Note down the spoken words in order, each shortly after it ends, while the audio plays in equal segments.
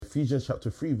Ephesians chapter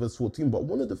 3 verse 14. But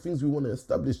one of the things we want to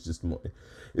establish this morning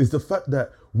is the fact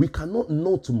that we cannot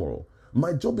know tomorrow.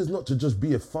 My job is not to just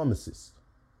be a pharmacist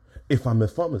if I'm a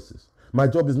pharmacist. My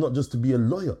job is not just to be a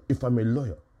lawyer if I'm a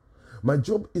lawyer. My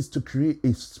job is to create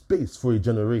a space for a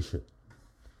generation.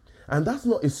 And that's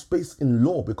not a space in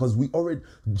law, because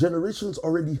generations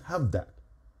already have that.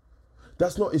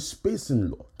 That's not a space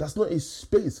in law. That's not a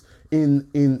space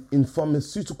in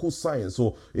pharmaceutical science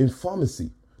or in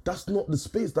pharmacy. That's not the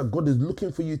space that God is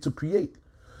looking for you to create.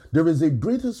 There is a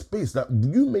greater space that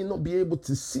you may not be able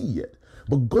to see yet,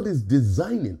 but God is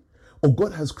designing, or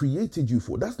God has created you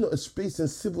for. That's not a space in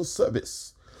civil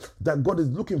service that God is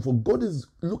looking for. God is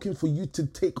looking for you to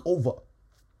take over.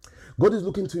 God is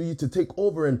looking to you to take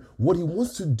over, and what he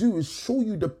wants to do is show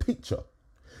you the picture.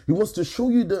 He wants to show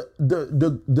you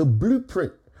the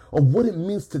blueprint of what it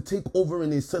means to take over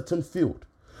in a certain field,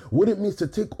 what it means to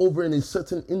take over in a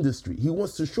certain industry. He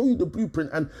wants to show you the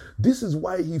blueprint, and this is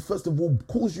why he first of all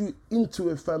calls you into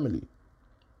a family.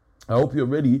 I hope you're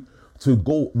ready to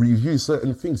go review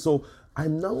certain things. So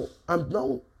I'm now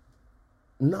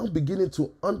beginning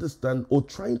to understand, or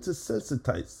trying to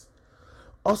sensitize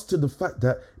us to the fact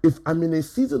that if I'm in a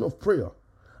season of prayer,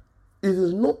 it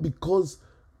is not because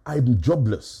I'm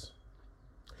jobless.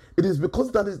 It is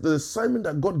because that is the assignment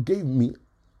that God gave me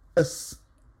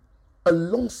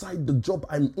alongside the job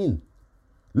I'm in.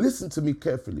 Listen to me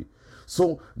carefully.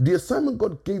 So the assignment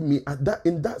God gave me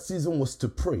in that season was to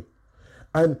pray.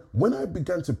 And when I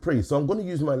began to pray, so I'm going to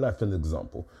use my life as an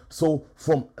example. So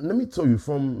let me tell you,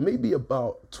 from maybe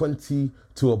about 20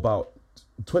 to about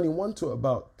 21 to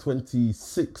about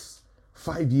 26,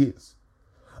 5 years,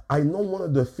 I know one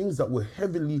of the things that were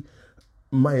heavily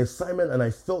my assignment, and I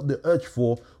felt the urge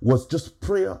for, was just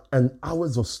prayer and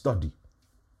hours of study.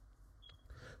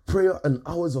 Prayer and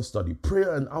hours of study.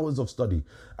 Prayer and hours of study.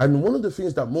 And one of the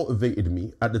things that motivated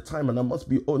me at the time, and I must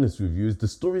be honest with you, is the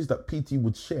stories that PT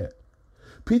would share.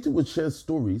 PT would share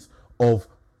stories of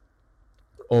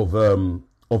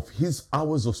his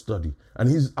hours of study and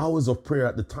his hours of prayer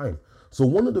at the time. So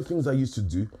one of the things I used to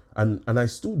do, and I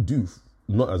still do,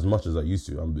 not as much as I used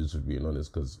to, I'm just being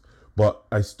honest, but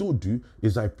I still do,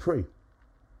 is I pray.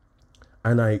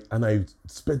 And I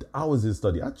spend hours in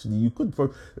study. Actually, you could,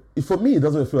 for me, it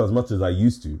doesn't feel as much as I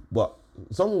used to, but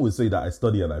someone would say that I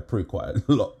study and I pray quite a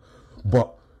lot.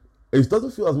 But it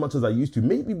doesn't feel as much as I used to,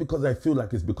 maybe because I feel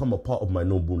like it's become a part of my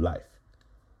normal life.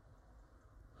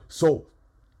 So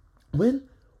when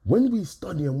we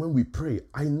study and when we pray,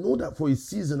 I know that for a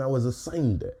season I was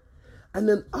assigned there. And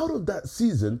then out of that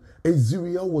season, a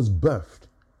Zuriel was birthed.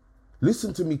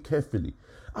 Listen to me carefully.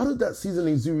 Out of that season,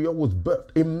 a Zuriel was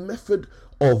birthed. A method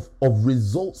of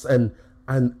results and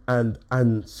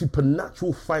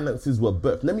supernatural finances were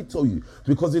birthed. Let me tell you,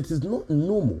 because it is not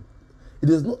normal. It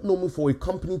is not normal for a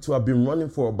company to have been running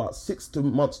for about 6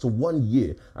 months to 1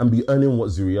 year and be earning what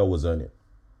Zuriel was earning.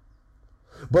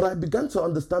 But I began to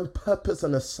understand purpose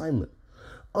and assignment,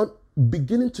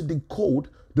 beginning to decode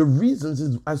the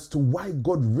reasons as to why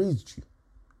God raised you.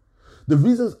 The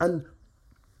reasons, and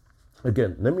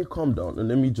again, let me calm down and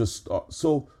let me just start.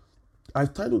 So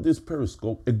I've titled this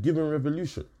Periscope, A Given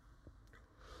Revolution,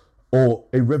 or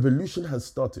A Revolution Has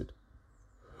Started.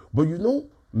 But you know,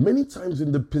 many times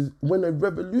when a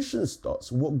revolution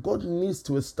starts, what God needs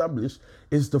to establish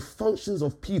is the functions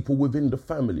of people within the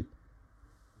family.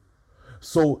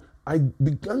 So I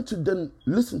began to then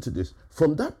listen to this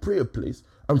from that prayer place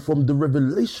and from the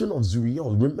revelation of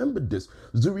Zuriel. Remember this,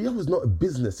 Zuriel is not a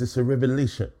business, it's a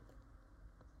revelation.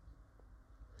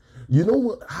 You know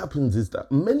what happens is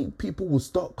that many people will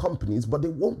start companies, but they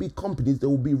won't be companies, they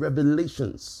will be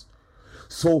revelations.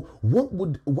 So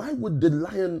why would the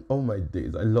lion, oh my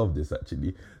days, I love this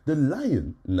actually. The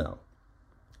lion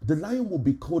will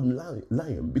be called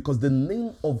lion because the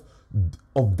name of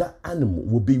that animal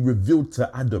will be revealed to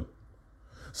Adam.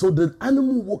 So the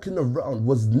animal walking around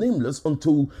was nameless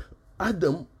until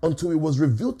it was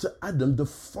revealed to Adam the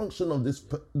function of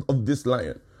this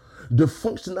lion. The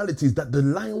functionalities that the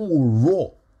lion will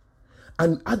roar,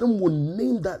 and Adam will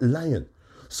name that lion.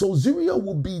 So Zuriel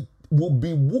will be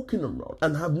walking around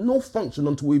and have no function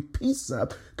until a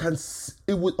PSAM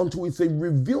until it's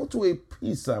revealed to a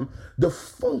PSAM the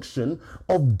function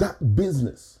of that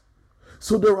business.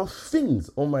 So there are things,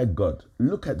 oh my God,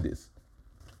 look at this.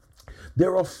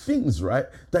 There are things, right,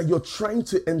 that you're trying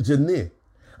to engineer.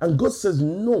 And God says,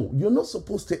 no, you're not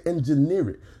supposed to engineer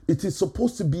it. It is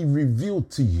supposed to be revealed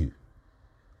to you.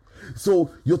 So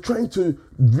you're trying to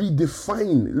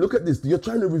redefine, look at this, you're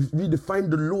trying to redefine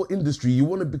the law industry. You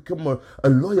want to become a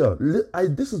lawyer.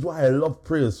 This is why I love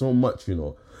prayer so much, you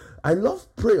know. I love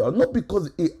prayer, not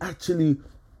because it actually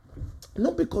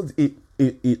not because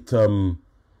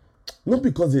not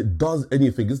because it does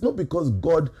anything. It's not because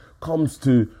God comes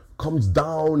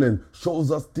down and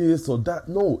shows us this or that.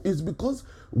 No, it's because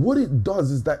what it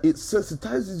does is that it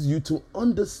sensitizes you to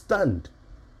understand.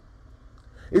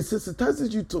 It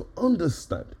sensitizes you to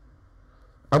understand.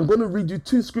 I'm going to read you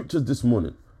 2 scriptures this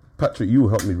morning. Patrick, you will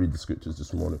help me read the scriptures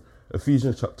this morning.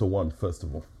 Ephesians chapter 1, first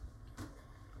of all.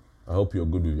 I hope you're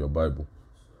good with your Bible.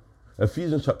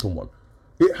 Ephesians chapter 1.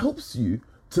 It helps you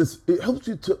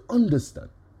to understand.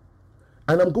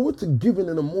 And I'm going to give it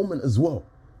in a moment as well.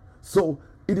 So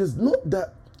it is not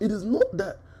that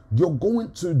you're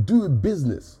going to do a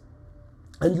business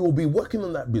and you will be working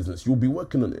on that business. You'll be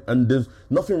working on it. And there's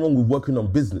nothing wrong with working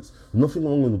on business. Nothing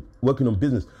wrong with working on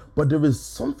business. But there is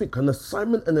something, an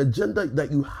assignment, an agenda that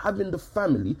you have in the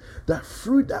family that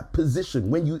through that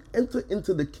position, when you enter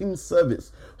into the king's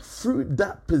service, through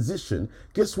that position,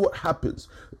 guess what happens?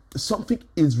 Something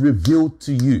is revealed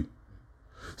to you.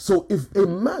 So if a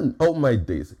man, oh my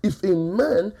days, if a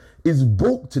man is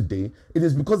broke today, it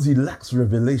is because he lacks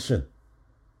revelation.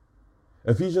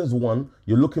 Ephesians 1,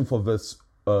 you're looking for verse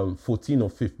 14 or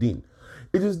 15.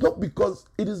 It is not because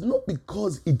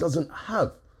he doesn't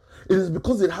have. It is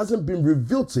because it hasn't been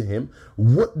revealed to him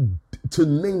what to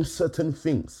name certain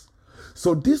things.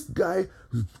 So this guy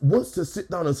wants to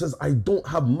sit down and says, I don't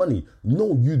have money.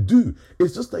 No, you do.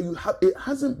 It's just that it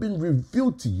hasn't been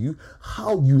revealed to you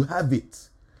how you have it.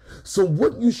 So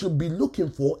what you should be looking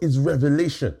for is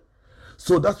revelation.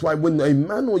 So that's why when a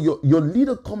man or your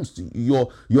leader comes to you,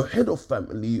 your head of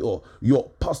family, or your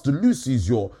Pastor Lucy's,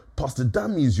 your Pastor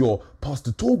Dammy's, your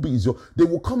Pastor Toby's, they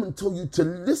will come and tell you to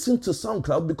listen to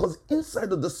SoundCloud, because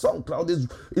inside of the SoundCloud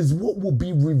is what will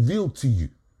be revealed to you.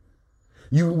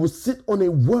 You will sit on a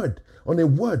word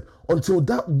until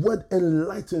that word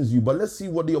enlightens you. But let's see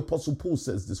what the Apostle Paul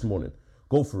says this morning.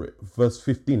 Go for it. Verse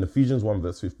 15, Ephesians 1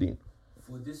 verse 15.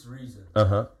 For this reason,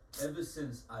 ever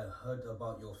since I heard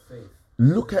about your faith.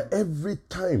 Look at every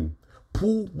time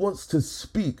Paul wants to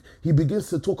speak, he begins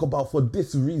to talk about for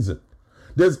this reason.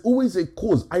 There's always a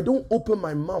cause. I don't open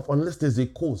my mouth unless there's a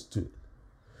cause to it.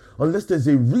 Unless there's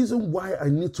a reason why I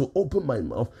need to open my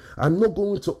mouth, I'm not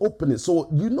going to open it. So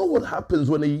you know what happens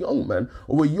when a young man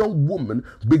or a young woman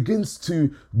begins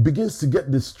to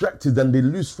get distracted and they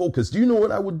lose focus. Do you know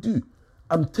what I would do?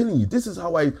 I'm telling you, this is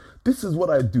what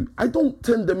I do. I don't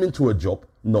turn them into a job.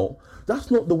 No, that's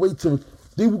not the way to,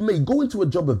 they may go into a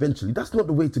job eventually. That's not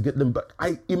the way to get them back.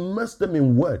 I immerse them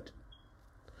in word.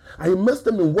 I immerse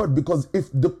them in word, because if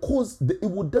the cause, it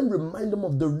would then remind them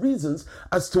of the reasons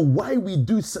as to why we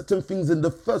do certain things in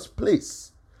the first place.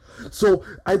 So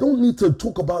I don't need to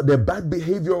talk about their bad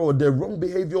behavior or their wrong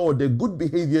behavior or their good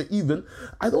behavior even.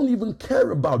 I don't even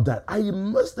care about that. I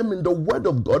immerse them in the word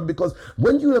of God, because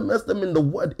when you immerse them in the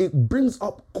word, it brings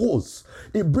up cause.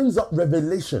 It brings up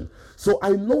revelation. So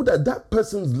I know that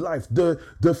person's life, the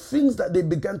things that they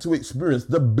began to experience,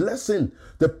 the blessing,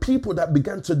 the people that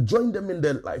began to join them in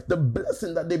their life, the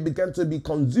blessing that they began to be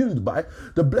consumed by,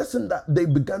 the blessing that they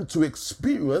began to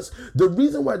experience, the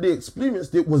reason why they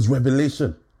experienced it was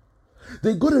revelation.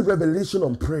 They got a revelation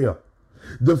on prayer.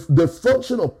 The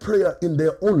function of prayer in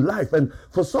their own life. And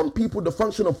for some people, the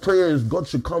function of prayer is God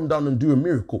should come down and do a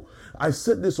miracle. I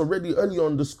said this already earlier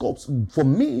on the scopes. For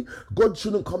me, God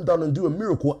shouldn't come down and do a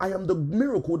miracle. I am the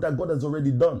miracle that God has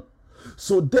already done.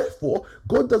 So therefore,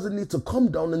 God doesn't need to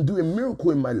come down and do a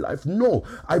miracle in my life. No,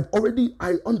 I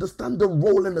understand the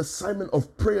role and assignment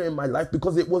of prayer in my life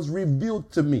because it was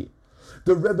revealed to me.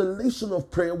 The revelation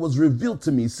of prayer was revealed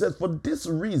to me. It says, for this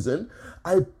reason,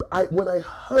 when I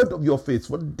heard of your faith,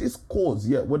 for this cause,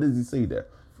 what does he say there?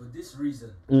 For this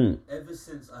reason, ever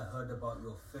since I heard about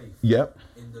your faith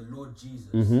in the Lord Jesus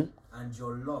and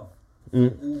your love for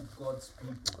all God's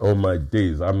people. Oh my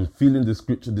days, I'm feeling the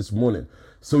scripture this morning.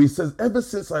 So he says, ever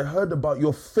since I heard about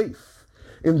your faith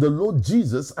in the Lord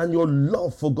Jesus and your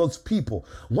love for God's people.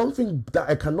 One thing that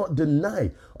I cannot deny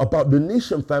about the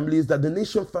Nation family is that the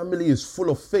Nation family is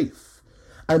full of faith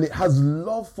and it has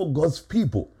love for God's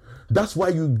people. That's why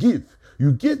you give.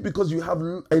 You give because you have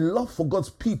a love for God's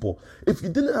people. If you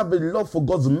didn't have a love for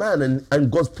God's man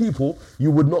and God's people, you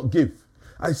would not give.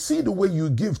 I see the way you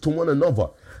give to one another.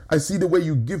 I see the way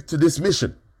you give to this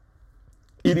mission.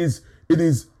 It is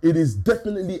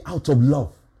definitely out of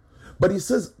love. But he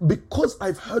says, because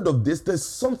I've heard of this, there's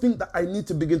something that I need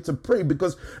to begin to pray,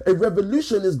 because a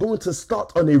revolution is going to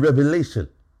start on a revelation.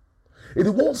 It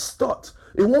won't start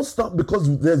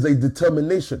because there's a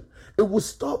determination. It will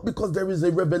start because there is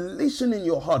a revelation in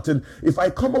your heart. And if I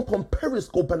come up on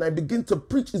Periscope and I begin to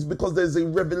preach, it's because there's a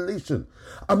revelation.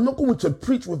 I'm not going to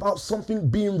preach without something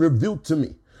being revealed to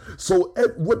me. So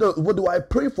what do I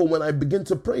pray for when I begin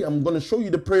to pray? I'm going to show you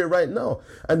the prayer right now.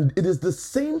 And it is the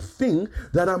same thing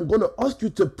that I'm going to ask you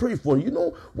to pray for. You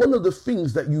know, one of the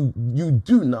things that you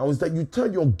do now is that you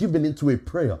turn your giving into a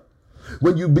prayer.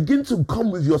 When you begin to come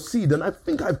with your seed, and I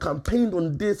think I've campaigned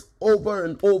on this over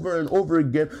and over and over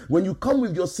again. When you come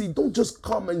with your seed, don't just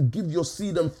come and give your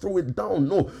seed and throw it down.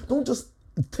 No, don't just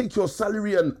take your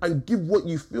salary and give what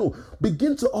you feel.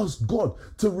 Begin to ask God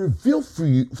to reveal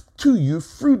to you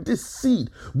through this seed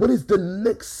what is the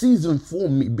next season for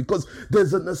me, because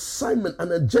there's an assignment,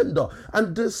 an agenda,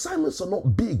 and the assignments are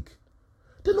not big.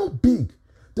 They're not big.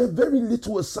 They're very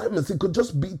little assignments. It could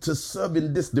just be to serve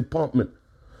in this department.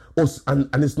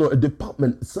 And it's not a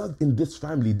department. Serve in this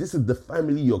family. This is the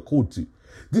family you're called to.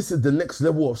 This is the next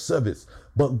level of service.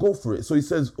 But go for it. So he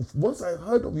says, once I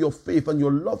heard of your faith and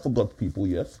your love for God's people,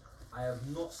 yes, I have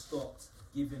not stopped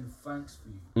giving thanks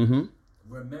for you,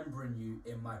 remembering you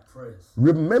in my prayers.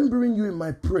 Remembering you in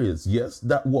my prayers, yes.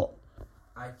 That what?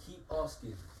 I keep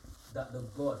asking that the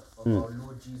God of our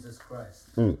Lord Jesus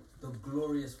Christ, the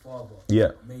glorious Father,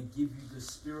 may give you the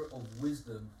spirit of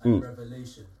wisdom and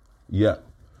revelation. Yeah.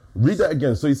 Read that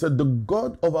again. So he said, the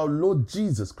God of our Lord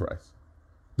Jesus Christ,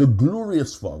 the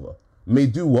glorious Father, may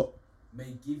do what?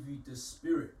 May give you the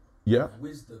spirit of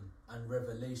wisdom and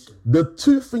revelation. The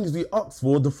two things he asked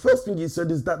for, the first thing he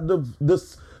said is that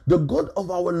the God of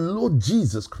our Lord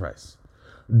Jesus Christ,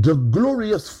 the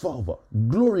glorious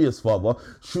Father,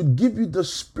 should give you the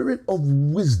spirit of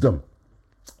wisdom.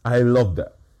 I love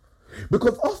that.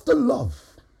 Because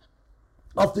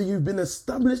after you've been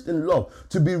established in love,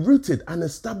 to be rooted and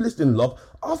established in love,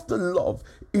 after love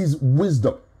is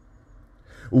wisdom.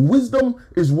 Wisdom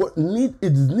is what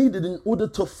is needed in order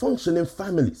to function in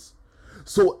families.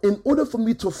 So in order for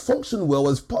me to function well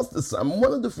as Pastor Sam,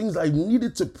 one of the things I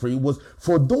needed to pray was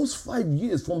for those 5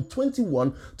 years, from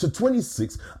 21 to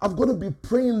 26, I've got to be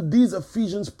praying these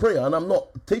Ephesians prayer. And I'm not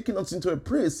taking us into a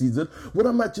prayer season. What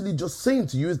I'm actually just saying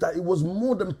to you is that it was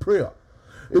more than prayer.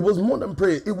 It was more than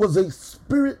prayer. It was a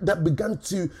spirit that began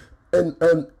to,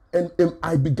 and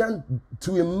I began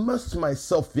to immerse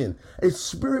myself in a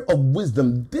spirit of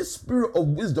wisdom. This spirit of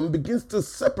wisdom begins to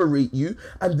separate you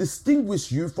and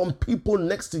distinguish you from people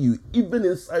next to you, even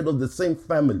inside of the same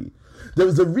family. There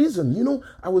is a reason,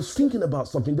 I was thinking about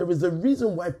something. There is a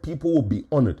reason why people will be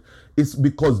honored. It's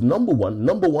because number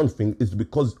one thing is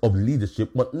because of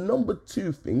leadership, but number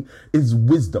two thing is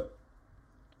wisdom.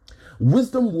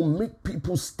 Wisdom will make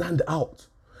people stand out.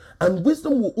 And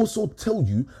wisdom will also tell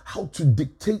you how to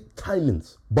dictate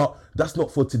timings. But that's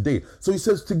not for today. So he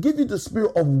says to give you the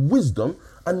spirit of wisdom.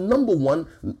 And number one,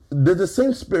 the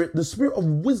same spirit, the spirit of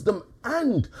wisdom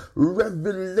and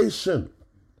revelation.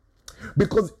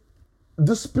 Because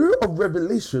the spirit of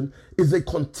revelation is a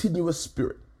continuous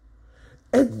spirit.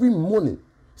 Every morning,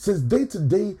 says day to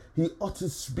day, he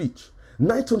utters speech.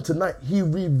 Night unto night, he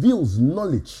reveals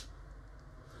knowledge.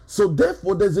 So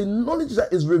therefore, there's a knowledge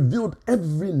that is revealed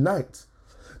every night.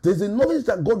 There's a knowledge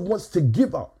that God wants to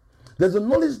give out. There's a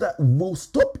knowledge that will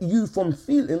stop you from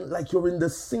feeling like you're in the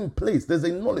same place. There's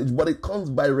a knowledge, but it comes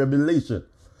by revelation.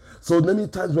 So many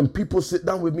times when people sit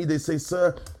down with me, they say,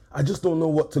 sir, I just don't know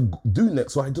what to do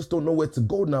next. So I just don't know where to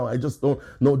go now. I just don't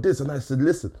know this. And I said,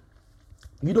 listen,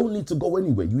 you don't need to go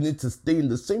anywhere. You need to stay in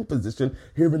the same position,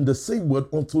 hearing the same word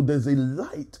until there's a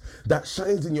light that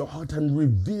shines in your heart and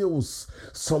reveals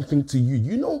something to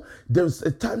you. There's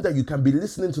a time that you can be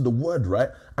listening to the word, right?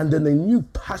 And then a new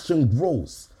passion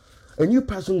grows. A new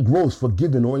passion grows for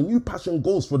giving, or a new passion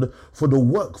grows for the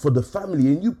work, for the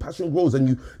family. A new passion grows and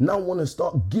you now want to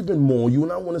start giving more. You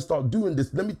now want to start doing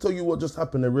this. Let me tell you what just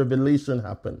happened. A revelation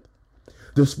happened.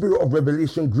 The spirit of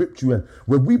revelation gripped you, and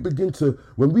when we begin to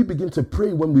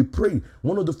pray, when we pray,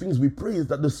 one of the things we pray is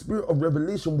that the spirit of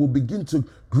revelation will begin to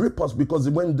grip us, because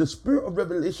when the spirit of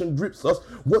revelation grips us,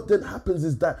 what then happens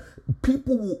is that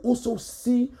people will also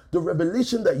see the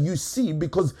revelation that you see,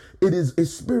 because it is a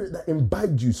spirit that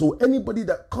imbibed you. So anybody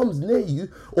that comes near you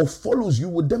or follows you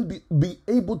would then be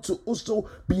able to also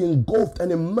be engulfed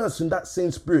and immersed in that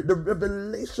same spirit. The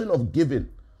revelation of giving.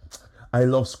 I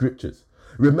love scriptures.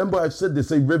 Remember, I've said this,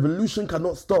 a revolution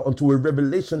cannot start until a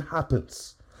revelation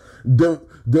happens. The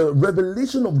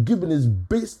revelation of giving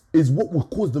is what will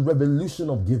cause the revolution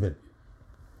of giving.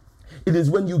 It is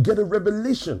when you get a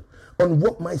revelation on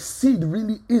what my seed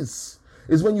really is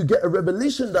when you get a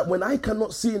revelation that when I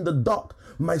cannot see in the dark,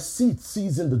 my seed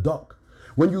sees in the dark.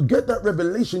 When you get that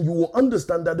revelation, you will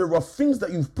understand that there are things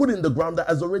that you've put in the ground that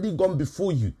has already gone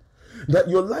before you. That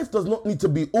your life does not need to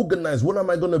be organized. What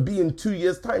am I going to be in 2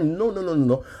 years' time?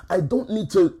 No. I don't need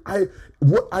to.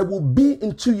 What I will be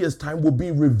in 2 years' time will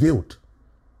be revealed.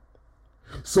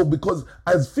 So because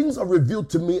as things are revealed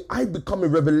to me, I become a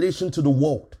revelation to the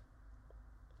world.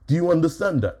 Do you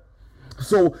understand that?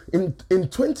 So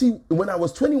when I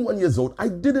was 21 years old, I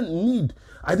didn't need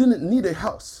a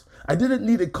house. I didn't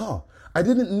need a car. I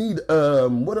didn't need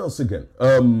what else again?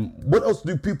 What else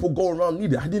do people go around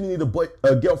needing? I didn't need a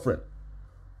girlfriend.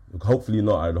 Hopefully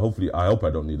not. I hope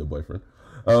I don't need a boyfriend.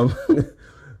 Some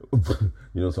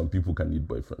people can need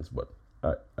boyfriends, but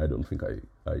I don't think I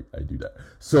do that.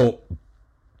 So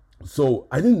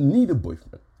I didn't need a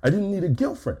boyfriend. I didn't need a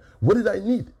girlfriend. What did I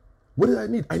need?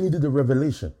 I needed a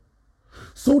revelation.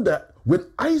 So that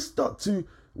when I start to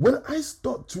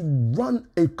run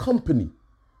a company,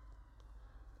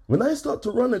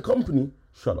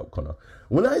 shut up, Connor.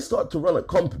 When I start to run a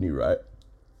company, right?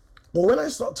 Or when I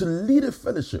start to lead a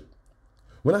fellowship,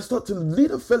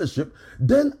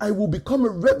 then I will become a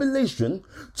revelation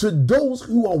to those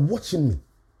who are watching me.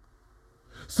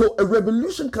 So a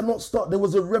revolution cannot start. There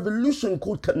was a revolution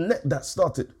called Connect that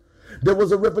started. There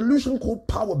was a revolution called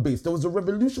Power Base. There was a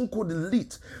revolution called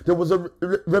Elite. There was a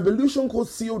revolution called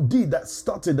COD that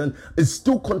started and is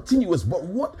still continuous. But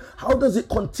how does it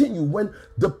continue when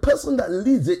the person that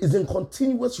leads it is in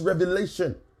continuous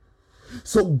revelation?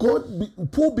 So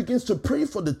Paul begins to pray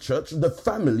for the church, the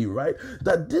family, right?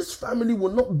 That this family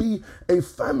will not be a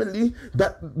family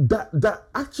that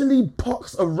actually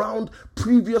parks around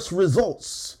previous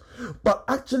results, but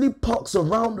actually parks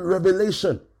around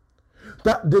revelation.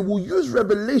 That they will use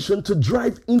revelation to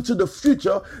drive into the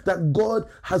future that God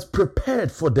has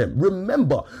prepared for them.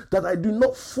 Remember that I do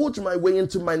not forge my way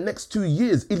into my next 2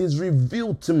 years. It is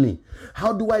revealed to me.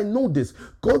 How do I know this?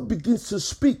 God begins to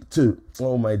speak to,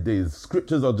 oh my days,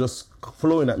 scriptures are just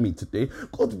flowing at me today.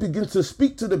 God begins to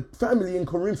speak to the family in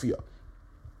Corinthia.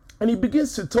 And he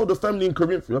begins to tell the family in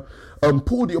Corinthia,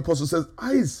 Paul the apostle says,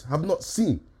 eyes have not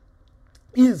seen,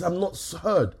 ears have not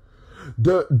heard,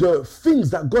 the things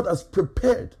that God has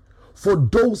prepared for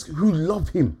those who love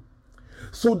him.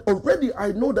 So already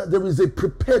I know that there is a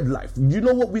prepared life. You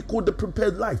know what we call the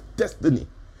prepared life? Destiny.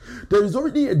 There is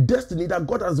already a destiny that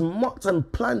God has marked and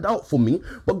planned out for me.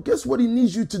 But guess what he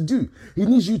needs you to do? He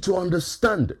needs you to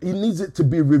understand. He needs it to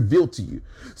be revealed to you.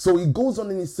 So he goes on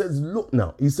and he says, look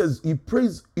now. He says, he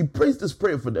prays this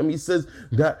prayer for them. He says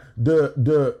that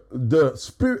the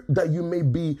spirit that you may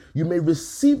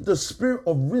receive the spirit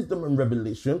of wisdom and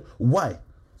revelation. Why?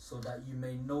 So that you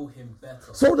may know him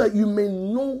better. So that you may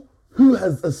know who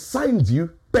has assigned you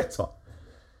better.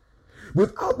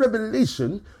 Without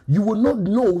revelation, you will not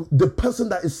know the person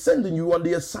that is sending you on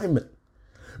the assignment.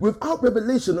 Without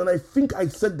revelation, and I think I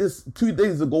said this 2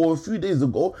 days ago or a few days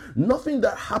ago, nothing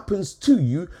that happens to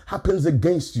you happens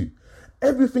against you.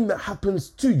 Everything that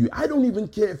happens to you, I don't even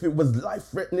care if it was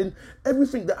life-threatening,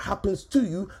 everything that happens to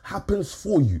you happens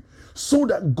for you. So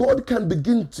that God can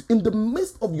begin to, in the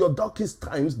midst of your darkest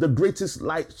times, the greatest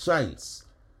light shines.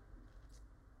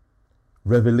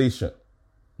 Revelation.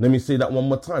 Let me say that one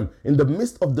more time. In the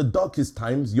midst of the darkest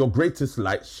times, your greatest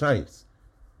light shines.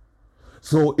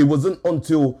 So it wasn't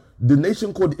until the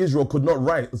nation called Israel could not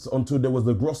rise until there was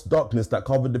a gross darkness that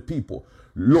covered the people.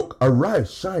 Look,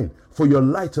 arise, shine, for your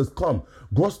light has come.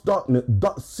 Gross darkness,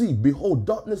 see, behold,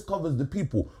 darkness covers the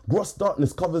people. Gross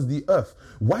darkness covers the earth.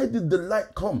 Why did the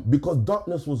light come? Because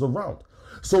darkness was around.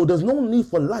 So there's no need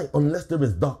for light unless there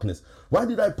is darkness. Why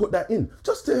did I put that in?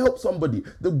 Just to help somebody.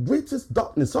 The greatest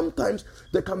darkness, sometimes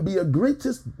there can be the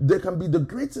greatest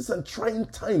and trying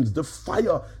times. The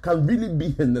fire can really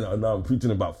be, now I'm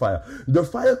preaching about fire. The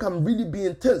fire can really be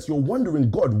intense. You're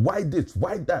wondering, God, why this,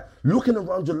 why that? Looking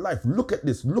around your life, look at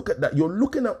this, look at that. You're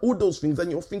looking at all those things and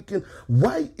you're thinking,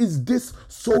 why is this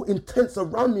so intense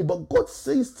around me? But God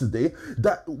says today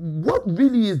that what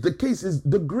really is the case is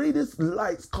the greatest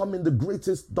lights come in the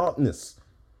greatest darkness.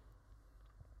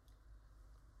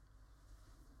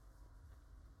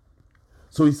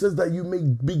 So he says that you may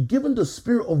be given the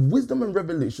spirit of wisdom and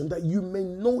revelation, that you may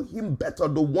know him better,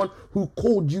 the one who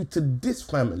called you to this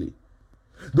family,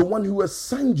 the one who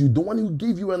assigned you, the one who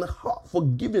gave you a heart for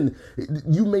giving.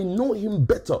 You may know him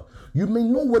better. You may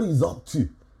know what he's up to.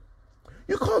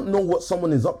 You can't know what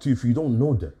someone is up to if you don't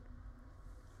know them.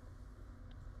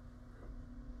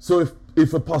 So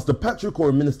if a Pastor Patrick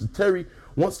or a Minister Terry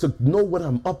wants to know what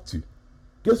I'm up to,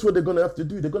 guess what they're going to have to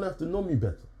do? They're going to have to know me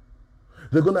better.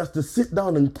 They're going to have to sit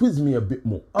down and quiz me a bit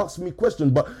more, ask me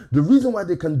questions. But the reason why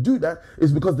they can do that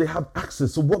is because they have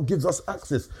access. So what gives us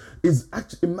access is,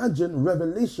 imagine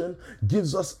revelation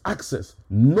gives us access.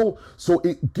 No, so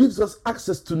it gives us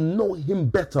access to know him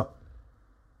better.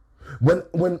 When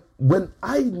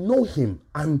I know him,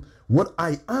 I'm what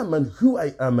I am and who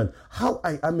I am and how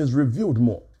I am is revealed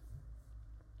more.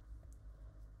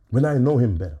 When I know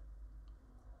him better.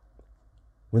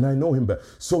 When I know him better.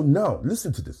 So now,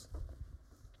 listen to this.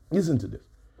 Listen to this.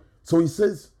 So he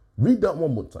says, read that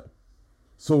one more time.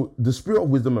 So the spirit of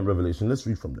wisdom and revelation, let's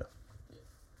read from there.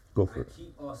 Go for it.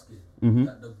 Keep asking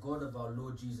that the God of our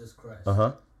Lord Jesus Christ,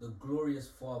 the glorious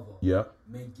Father,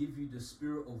 may give you the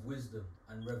spirit of wisdom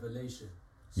and revelation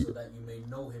so that you may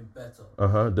know him better.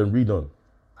 Then read on.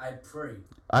 I pray,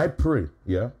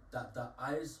 that the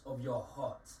eyes of your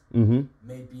heart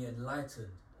may be enlightened.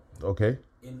 Okay.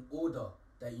 In order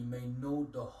that you may know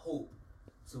the hope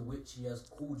to which he has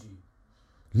called you.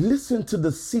 Listen to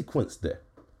the sequence there.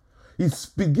 He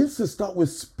begins to start with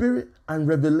spirit and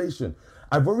revelation.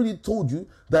 I've already told you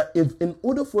that if in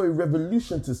order for a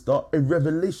revolution to start, a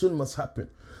revelation must happen.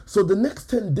 So the next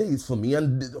 10 days for me,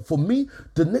 and for me,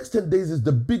 the next 10 days is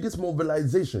the biggest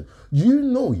mobilization.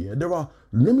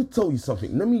 Let me tell you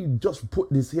something. Let me just put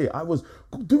this here. I was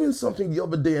doing something the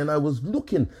other day and I was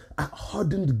looking at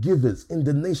hardened givers in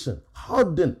the nation.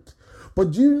 Hardened.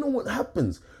 But do you know what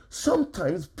happens?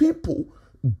 Sometimes people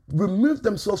remove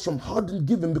themselves from hardened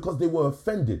giving because they were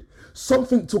offended.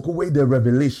 Something took away their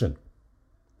revelation.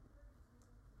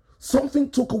 Something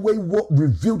took away what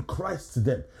revealed Christ to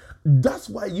them. That's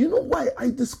why, you know why I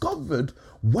discovered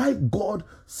why God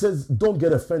says don't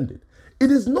get offended.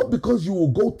 It is not because you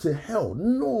will go to hell.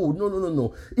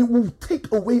 No. It will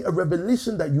take away a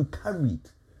revelation that you carried.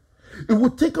 It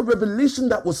will take a revelation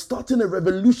that was starting a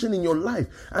revolution in your life.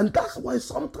 And that's why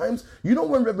sometimes,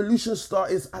 when revolutions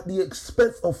start, it's at the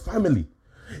expense of family.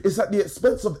 It's at the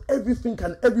expense of everything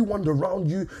and everyone around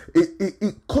you.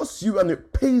 It costs you and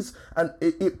it pays and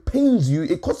it pains you.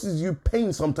 It causes you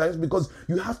pain sometimes because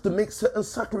you have to make certain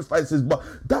sacrifices. But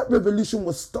that revolution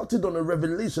was started on a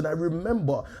revelation. I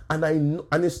remember,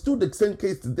 and it's still the same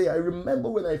case today. I remember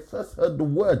when I first heard the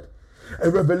word. A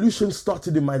revolution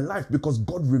started in my life because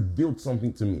God revealed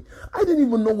something to me. I didn't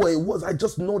even know what it was. I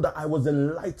just know that I was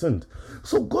enlightened.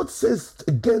 So God says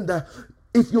again that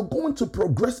if you're going to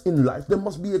progress in life, there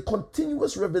must be a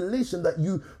continuous revelation that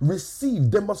you receive.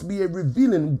 There must be a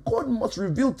revealing. God must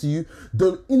reveal to you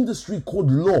the industry called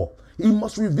law. He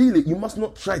must reveal it. You must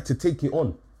not try to take it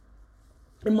on.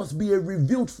 It must be a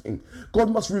revealed thing.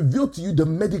 God must reveal to you the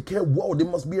Medicare world. It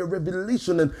must be a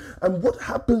revelation. And what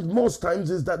happens most times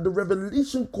is that the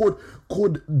revelation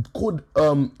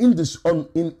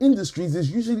in industries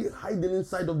is usually hiding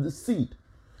inside of the seed.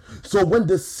 So when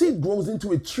the seed grows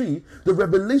into a tree, the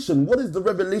revelation, what is the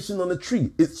revelation on a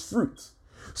tree? It's fruit.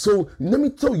 So let me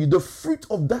tell you, the fruit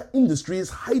of that industry is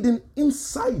hiding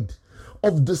inside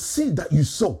of the seed that you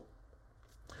sow.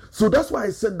 So that's why I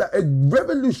said that a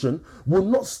revolution will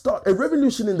not start, a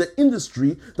revolution in the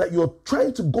industry that you're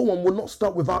trying to go on will not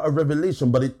start without a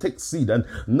revelation, but it takes seed. And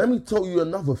let me tell you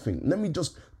another thing. Let me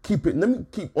keep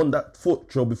on that thought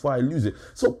trail before I lose it.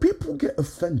 So people get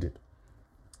offended.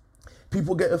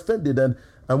 People get offended, and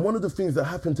one of the things that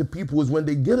happen to people is when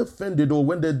they get offended or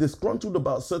when they're disgruntled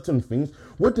about certain things,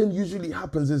 what then usually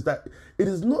happens is that it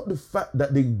is not the fact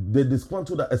that they're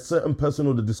disgruntled at a certain person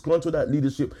or they're disgruntled at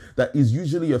leadership that is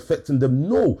usually affecting them.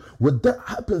 No, what that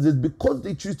happens is because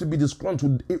they choose to be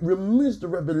disgruntled, it removes the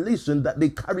revelation that they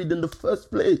carried in the first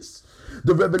place.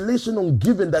 The revelation on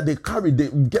giving that they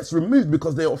carried gets removed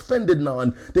because they're offended now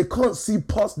and they can't see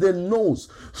past their nose.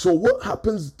 So what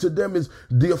happens to them is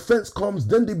the offense comes,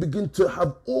 then they begin to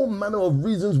have all manner of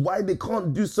reasons why they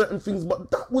can't do certain things,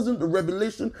 but that wasn't the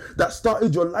revelation that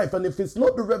started your life. And if it's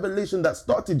not the revelation that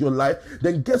started your life,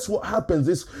 then guess what happens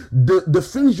is the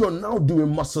things you're now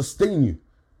doing must sustain you.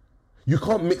 You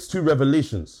can't mix two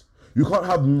revelations. You can't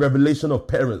have revelation of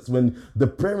parents. When the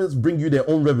parents bring you their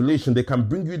own revelation, they can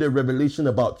bring you their revelation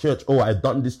about church. Oh, I've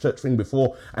done this church thing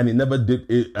before and it never did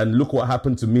it. And look what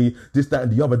happened to me, this, that,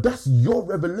 and the other. That's your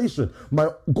revelation.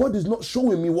 God is not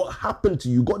showing me what happened to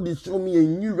you. God is showing me a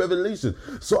new revelation.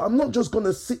 So I'm not just going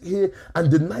to sit here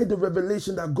and deny the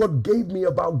revelation that God gave me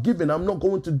about giving. I'm not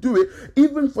going to do it.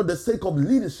 Even for the sake of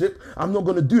leadership, I'm not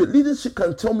going to do it. Leadership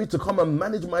can tell me to come and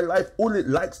manage my life all it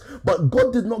likes, but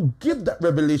God did not give that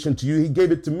revelation to you. He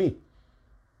gave it to me.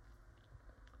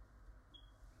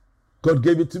 God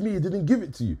gave it to me. He didn't give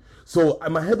it to you. So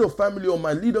my head of family or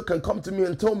my leader can come to me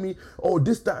and tell me, oh,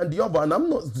 this, that, and the other. And I'm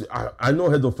not, I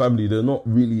know head of family, they're not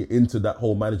really into that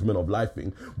whole management of life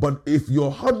thing. But if you're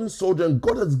a hardened soldier and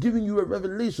God has given you a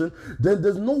revelation, then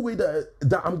there's no way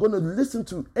that I'm going to listen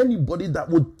to anybody that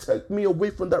would take me away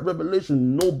from that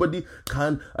revelation. Nobody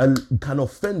can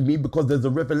offend me because there's a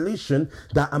revelation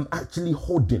that I'm actually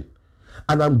holding.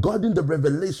 And I'm guarding the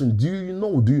revelation. Do you know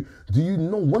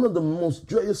one of the most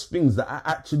joyous things that I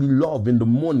actually love in the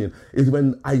morning is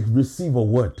when I receive a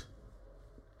word.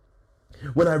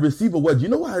 When I receive a word, you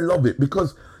know why I love it?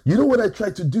 Because you know what I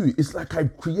try to do? It's like I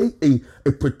create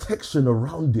a protection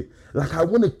around it. Like I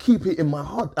want to keep it in my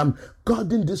heart. I'm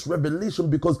guarding this revelation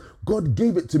because God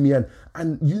gave it to me.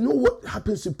 And you know what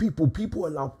happens to people? People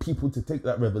allow people to take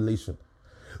that revelation.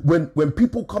 When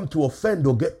people come to offend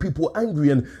or get people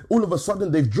angry, and all of a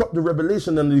sudden they've dropped the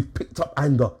revelation and they've picked up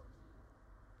anger.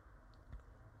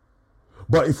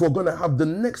 But if we're going to have the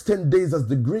next 10 days as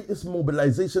the greatest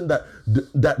mobilization that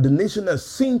the nation has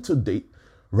seen to date,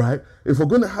 right? If we're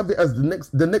going to have it as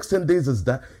the next 10 days as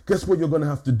that, guess what you're going to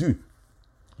have to do?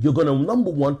 You're going to,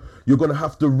 number one, you're going to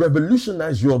have to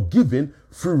revolutionize your giving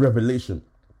through revelation.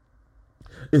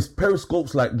 It's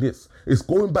periscopes like this. It's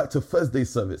going back to Thursday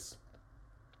service.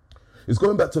 It's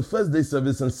going back to Thursday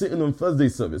service and sitting on Thursday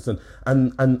service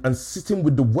and sitting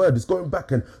with the word. It's going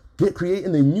back and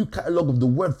creating a new catalog of the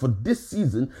word for this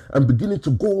season and beginning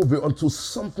to go over it until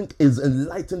something is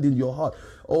enlightened in your heart.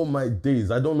 Oh my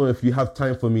days. I don't know if you have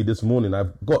time for me this morning.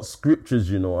 I've got scriptures,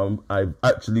 you know. I've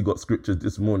actually got scriptures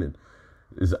this morning.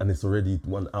 And it's already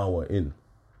 1 hour in.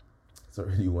 It's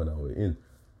already 1 hour in.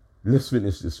 Let's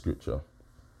finish this scripture.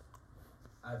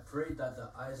 I pray that the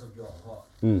eyes of your heart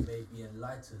may be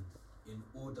enlightened in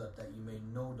order that you may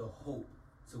know the hope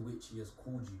to which he has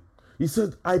called you. He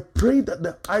said, I pray that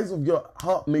the eyes of your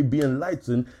heart may be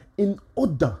enlightened in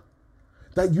order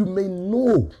that you may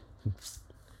know.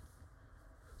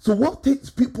 So what takes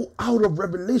people out of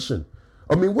revelation?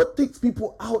 I mean, what takes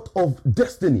people out of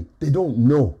destiny? They don't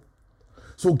know.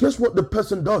 So guess what the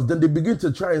person does? Then they begin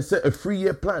to try and set a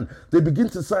 3-year plan. They begin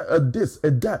to set a this,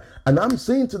 a that. And I'm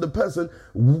saying to the person,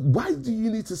 why do you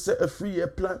need to set a 3-year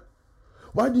plan?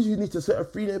 Why do you need to set a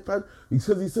 3-year plan?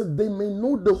 Because he said they may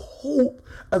know the hope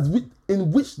in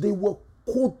which they were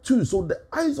called to. So the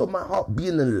eyes of my heart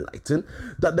being enlightened,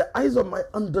 that the eyes of my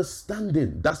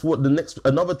understanding, that's what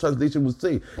another translation would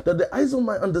say, that the eyes of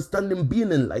my understanding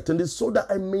being enlightened is so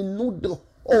that I may know the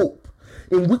hope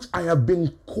in which I have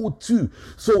been called to.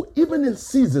 So even in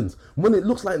seasons when it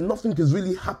looks like nothing is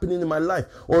really happening in my life,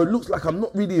 or it looks like I'm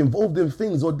not really involved in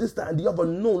things, or this, that, and the other,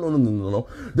 no.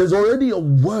 There's already a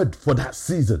word for that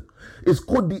season. It's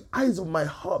called the eyes of my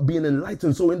heart being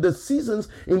enlightened. So in the seasons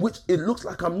in which it looks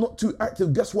like I'm not too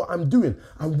active, guess what I'm doing?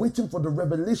 I'm waiting for the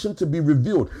revelation to be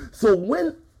revealed. So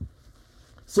when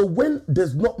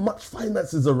there's not much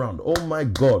finances around, oh my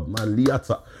God, my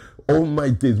liata, oh my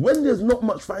days, when there's not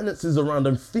much finances around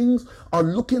and things are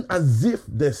looking as if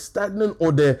they're stagnant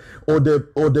or they're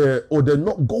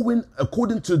not going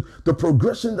according to the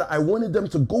progression that I wanted them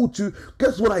to go to,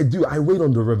 guess what I do? I wait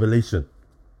on the revelation.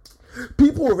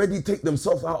 People already take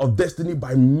themselves out of destiny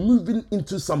by moving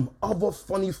into some other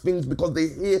funny things because they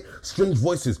hear strange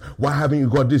voices. Why haven't you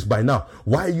got this by now?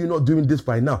 Why are you not doing this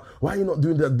by now? Why are you not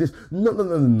doing this?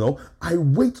 No. I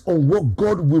wait on what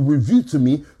God will reveal to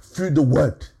me through the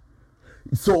word.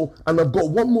 So, and I've got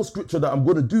one more scripture that I'm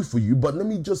going to do for you, but let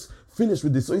me just finish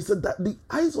with this. So he said that the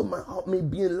eyes of my heart may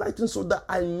be enlightened so that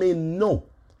I may know.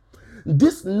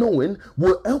 This knowing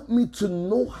will help me to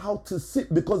know how to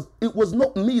sit, because it was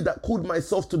not me that called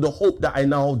myself to the hope that I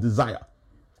now desire.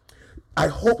 I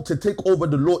hope to take over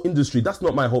the law industry. That's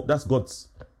not my hope. That's God's.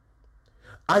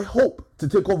 I hope to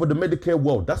take over the Medicare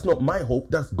world. That's not my hope.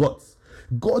 That's God's.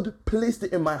 God placed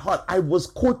it in my heart. I was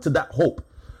called to that hope.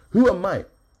 Who am I?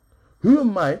 Who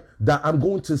am I that I'm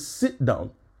going to sit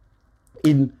down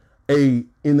in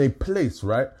a place,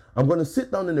 right? I'm going to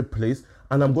sit down in a place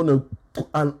and I'm going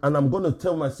to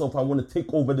tell myself I want to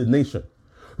take over the nation.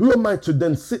 Who am I to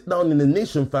then sit down in the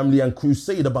nation family and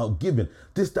crusade about giving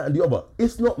this, that, and the other?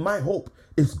 It's not my hope.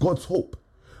 It's God's hope.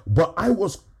 But I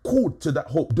was called to that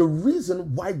hope. The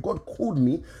reason why God called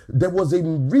me, there was a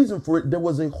reason for it. There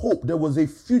was a hope. There was a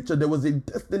future. There was a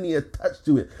destiny attached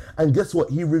to it. And guess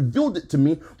what? He revealed it to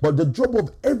me. But the job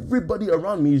of everybody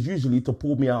around me is usually to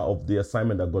pull me out of the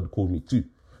assignment that God called me to.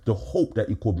 The hope that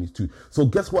he called me to. So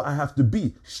guess what? I have to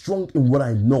be strong in what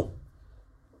I know.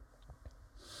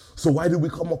 So why do we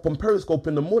come up on Periscope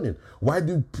in the morning? Why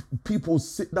do people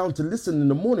sit down to listen in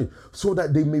the morning? So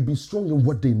that they may be strong in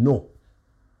what they know.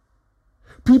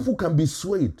 People can be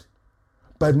swayed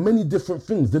by many different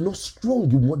things. They're not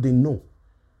strong in what they know.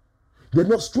 They're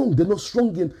not strong. They're not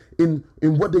strong in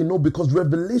what they know, because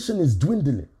revelation is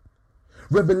dwindling.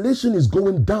 Revelation is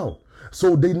going down.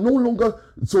 So they no longer,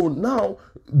 so now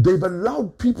they've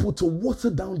allowed people to water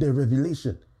down their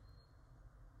revelation.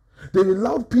 They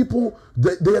allowed people,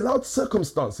 they allowed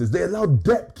circumstances, they allowed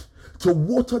depth to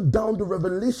water down the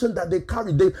revelation that they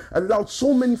carry. They allowed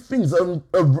so many things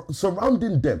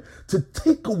surrounding them to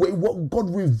take away what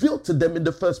God revealed to them in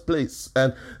the first place.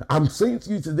 And I'm saying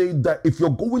to you today that if you're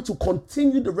going to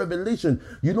continue the revelation,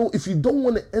 you know, if you don't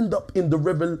want to end up in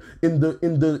the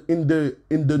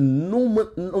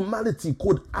normality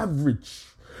called average,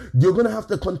 you're going to have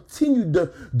to continue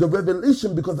the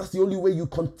revelation, because that's the only way you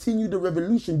continue the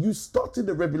revolution. You started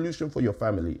the revolution for your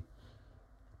family.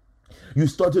 You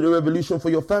started a revolution for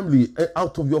your family.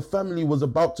 Out of your family was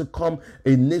about to come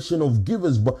a nation of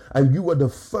givers, and you were the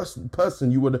first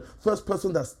person. You were the first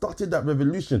person that started that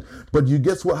revolution. But you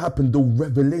guess what happened? The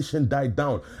revelation died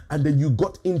down, and then you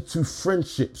got into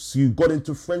friendships. You got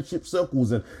into friendship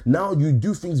circles, and now you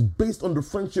do things based on the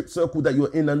friendship circle that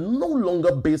you're in, and no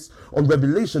longer based on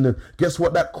revelation. And guess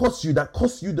what? That costs you. That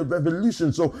costs you the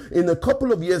revolution. So in a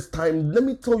couple of years' time, let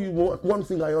me tell you one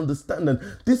thing I understand, and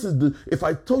this is if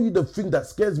I tell you the thing that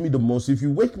scares me the most, if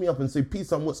you wake me up and say,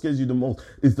 Peace, what scares you the most,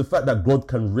 is the fact that God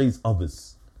can raise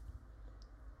others.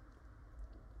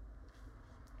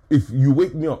 If you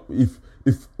wake me up, if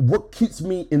what keeps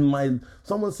me in my,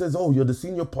 someone says, oh, you're the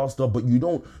senior pastor, but you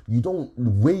don't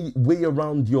weigh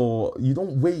around you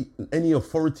don't weigh any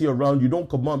authority around, you don't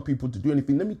command people to do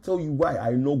anything. Let me tell you why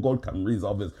I know God can raise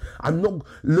others.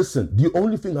 Listen, the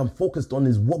only thing I'm focused on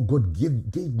is what God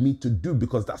gave me to do,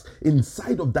 because that's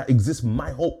inside of that exists my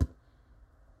hope.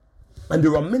 And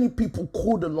there are many people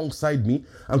called alongside me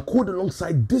and called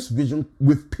alongside this vision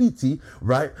with PT,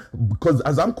 right? Because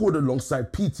as I'm called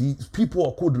alongside PT, people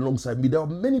are called alongside me. There are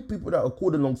many people that are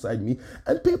called alongside me,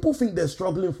 and people think they're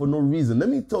struggling for no reason. Let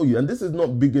me tell you, and this is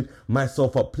not bigging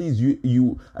myself up. Please,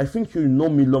 I think you know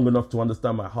me long enough to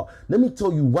understand my heart. Let me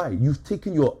tell you why. You've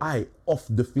taken your eye off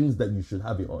the things that you should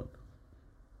have it on.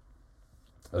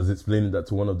 I was explaining that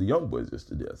to one of the young boys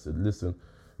yesterday. I said, listen,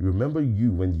 remember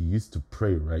you when you used to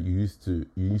pray, right? You used to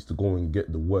go and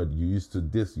get the word. You used to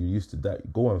this, you used to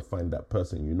that. Go and find that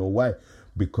person. You know why?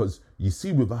 Because you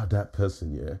see, without that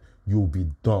person, yeah, you'll be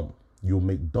dumb. You'll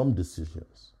make dumb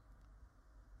decisions.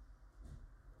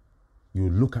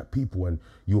 You'll look at people and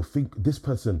you'll think this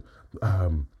person,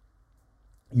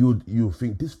 you'll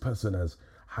think this person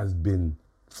has been.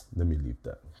 Let me leave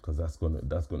that, because that's gonna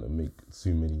make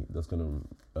too many. That's gonna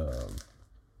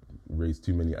raise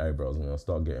too many eyebrows, and I'll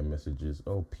start getting messages.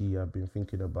 Oh, P, I've been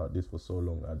thinking about this for so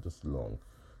long. It's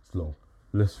long.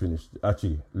 Let's finish.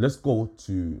 Actually, let's go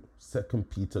to 2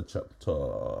 Peter chapter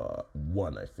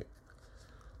 1, I think.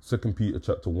 2 Peter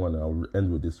chapter 1, I'll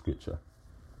end with this scripture.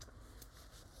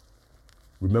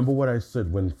 Remember what I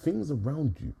said, when things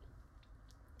around you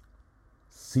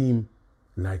seem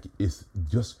like it's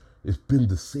been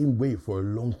the same way for a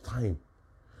long time,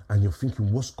 and you're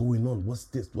thinking, what's going on? What's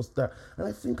this? What's that? And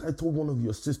I think I told one of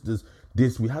your sisters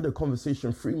this. We had a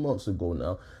conversation 3 months ago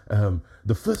now.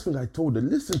 The first thing I told her,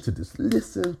 listen to this.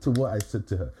 Listen to what I said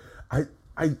to her.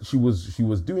 She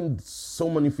was doing so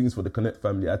many things for the Connect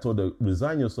family. I told her,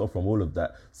 resign yourself from all of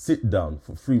that. Sit down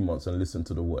for 3 months and listen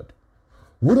to the word.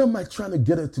 What am I trying to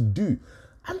get her to do?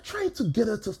 I'm trying to get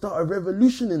her to start a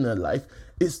revolution in her life.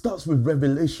 It starts with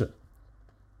revelation.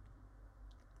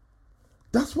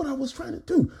 That's what I was trying to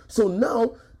do. So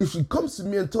now, if she comes to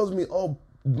me and tells me, oh,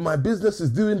 my business is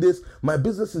doing this, my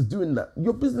business is doing that,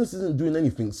 your business isn't doing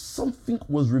anything. Something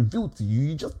was revealed to you.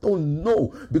 You just don't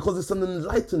know, because it's an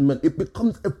enlightenment. It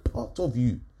becomes a part of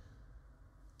you.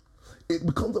 It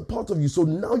becomes a part of you. So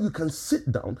now you can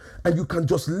sit down and you can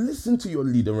just listen to your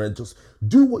leader and just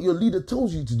do what your leader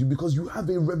tells you to do, because you have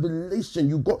a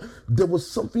revelation. There was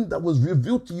something that was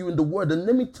revealed to you in the word. And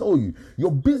let me tell you,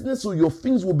 your business or your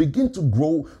things will begin to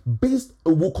grow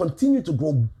will continue to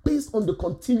grow based on the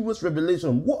continuous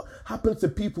revelation. What happens to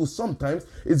people sometimes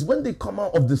is when they come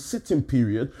out of the sitting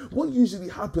period, what usually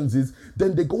happens is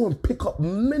then they go and pick up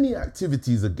many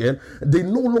activities again. They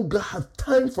no longer have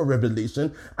time for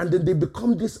revelation, and then they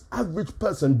become this average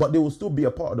person, but they will still be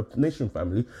a part of the Nation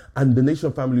family, and the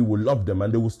Nation family will love them,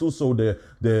 and they will still sow their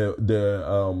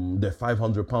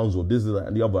 £500 or this, that,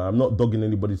 and the other. I'm not dogging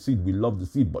anybody's seed. We love the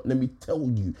seed, but let me tell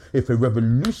you, if a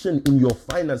revolution in your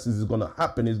finances is going to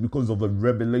happen, it's because of a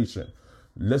revelation.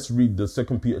 Let's read the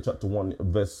 2 Peter chapter 1,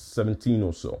 verse 17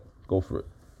 or so. Go for it.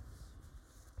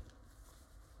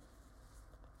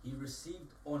 He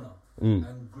received honor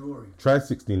and glory. Try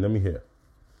 16. Let me hear.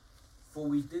 For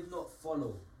we did not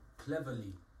follow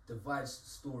cleverly devised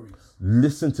stories.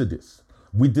 Listen to this.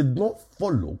 We did not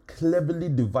follow cleverly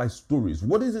devised stories.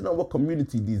 What is in our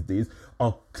community these days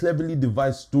are cleverly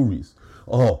devised stories.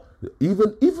 Oh,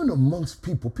 even amongst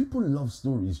people love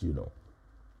stories, you know.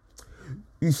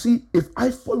 You see, if I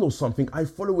follow something, I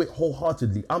follow it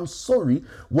wholeheartedly. I'm sorry,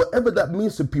 whatever that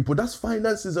means to people, that's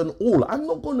finances and all. I'm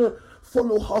not going to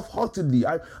follow half-heartedly.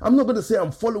 I'm not going to say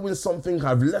I'm following something,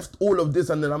 I've left all of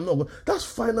this, and then I'm not going. That's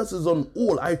finances on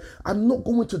all. I'm not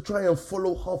going to try and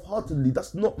follow half-heartedly.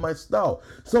 That's not my style.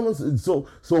 Someone said, so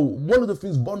one of the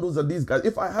things, bundles are these guys.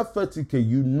 If I have 30K,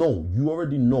 you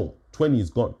already know 20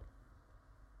 is gone.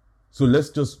 So let's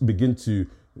just begin to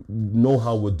know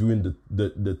how we're doing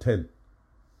the 10.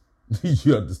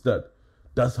 You understand?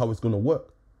 That's how it's going to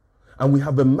work. And we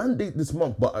have a mandate this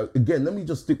month. But again, let me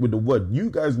just stick with the word. You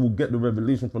guys will get the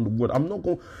revelation from the word. I'm not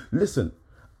going to... Listen,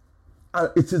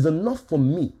 it is enough for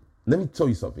me, let me tell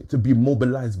you something, to be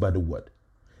mobilized by the word.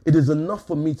 It is enough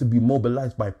for me to be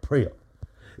mobilized by prayer.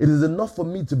 It is enough for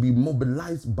me to be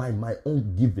mobilized by my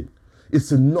own giving.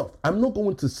 It's enough. I'm not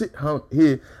going to sit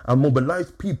here and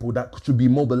mobilize people that should be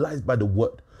mobilized by the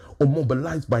word, or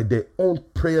mobilized by their own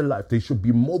prayer life. They should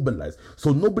be mobilized.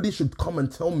 So nobody should come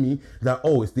and tell me that,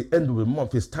 oh, it's the end of the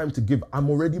month, it's time to give.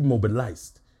 I'm already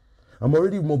mobilized. I'm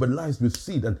already mobilized with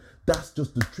seed, and that's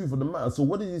just the truth of the matter. So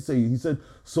what did he say? He said,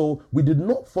 so we did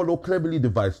not follow cleverly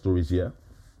devised stories, yeah?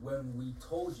 When we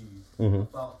told you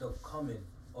about the coming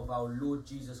of our Lord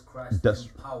Jesus Christ in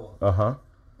power,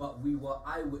 but we were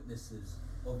eyewitnesses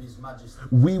of his majesty.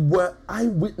 We were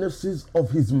eyewitnesses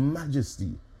of his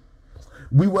majesty.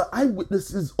 We were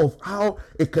eyewitnesses of how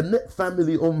a Connect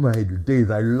family, oh my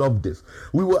days, I love this.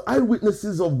 We were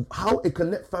eyewitnesses of how a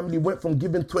Connect family went from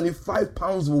giving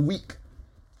 £25 a week.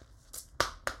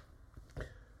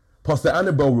 Pastor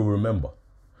Annabelle will remember.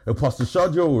 And Pastor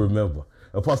Shadia will remember.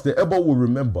 And Pastor Ebba will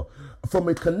remember. From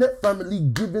a Connect family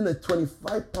giving a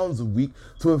 £25 a week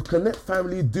to a Connect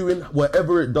family doing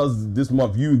whatever it does this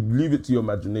month. You leave it to your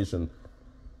imagination.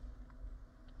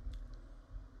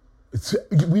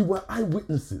 We were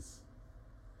eyewitnesses.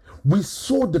 We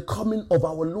saw the coming of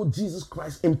our Lord Jesus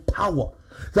Christ in power,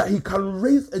 that he can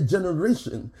raise a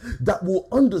generation that will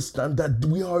understand that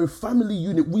we are a family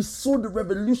unit. We saw the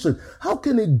revolution. How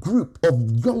can a group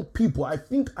of young people, I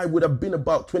think I would have been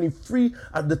about 23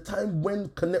 at the time when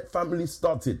Connect Family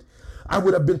started. I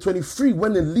would have been 23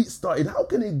 when Elite started. How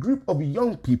can a group of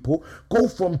young people go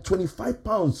from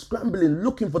 £25, scrambling,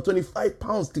 looking for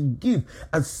 £25 to give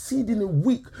and seeding a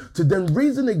week, to then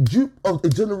raising a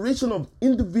generation of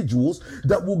individuals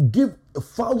that will give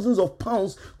thousands of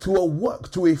pounds to a work,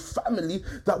 to a family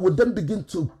that would then begin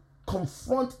to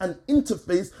confront and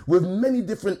interface with many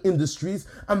different industries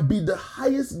and be the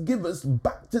highest givers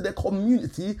back to their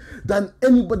community than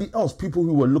anybody else. People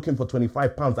who were looking for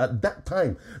 £25 at that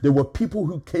time, there were people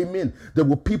who came in, there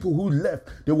were people who left,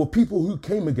 there were people who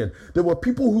came again, there were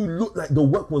people who looked like the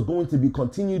work was going to be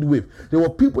continued with, there were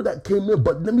people that came in.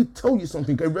 But let me tell you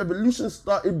something, a revolution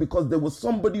started because there was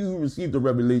somebody who received a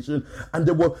revelation, and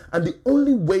the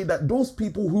only way that those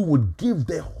people who would give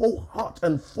their whole heart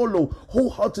and follow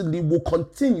wholeheartedly will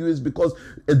continue is because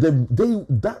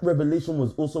that revelation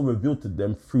was also revealed to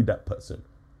them through that person.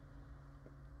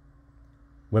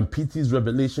 When PT's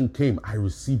revelation came, I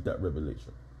received that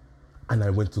revelation. And I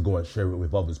went to go and share it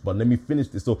with others. But let me finish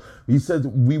this. So he said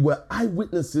we were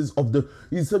eyewitnesses of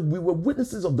we were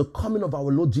witnesses of the coming of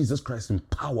our Lord Jesus Christ in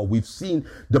power. We've seen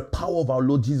the power of our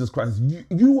Lord Jesus Christ.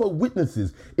 You were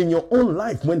witnesses in your own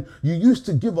life when you used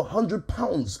to give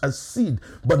 £100 as seed,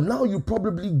 but now you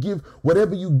probably give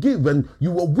whatever you give, and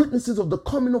you were witnesses of the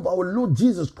coming of our Lord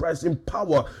Jesus Christ in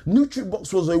power.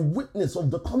 NutriBox was a witness of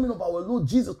the coming of our Lord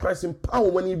Jesus Christ in power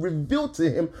when he revealed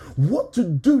to him what to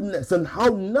do next, and how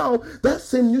now that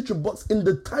same NutriBox in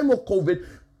the time of COVID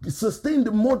sustained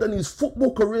him more than his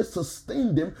football career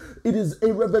sustained him. It is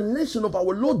a revelation of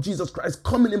our Lord Jesus Christ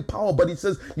coming in power. But he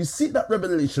says, you see that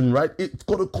revelation, right? It's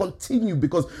got to continue,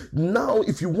 because now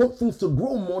if you want things to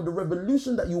grow more, the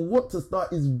revolution that you want to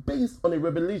start is based on a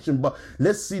revelation. But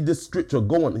let's see this scripture.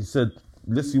 Go on. He said,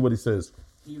 let's see what he says.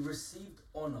 He received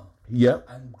honor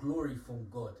and glory from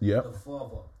God, the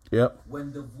Father,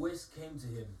 when the voice came to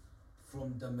him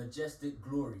from the majestic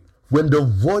glory. When the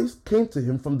voice came to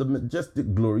him from the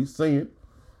majestic glory, saying,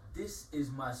 "This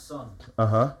is my son,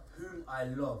 whom I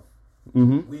love.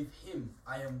 With him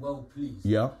I am well pleased."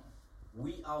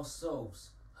 We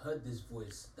ourselves heard this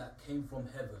voice that came from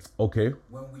heaven. Okay.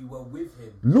 When we were with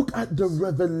him. Look at the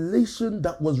revelation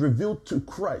that was revealed to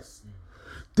Christ.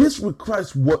 The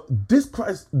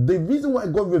reason why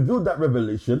God revealed that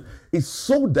revelation is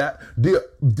so that the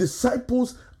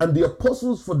disciples and the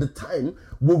apostles for the time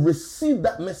will receive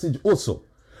that message also.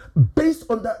 Based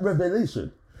on that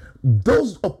revelation,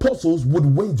 those apostles would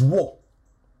wage war.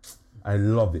 I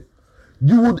love it.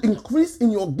 You would increase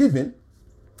in your giving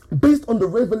based on the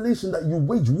revelation that you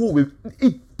wage war with.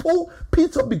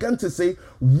 Peter began to say,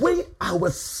 we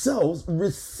ourselves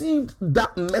received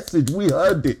that message. We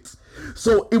heard it.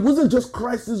 So it wasn't just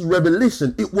Christ's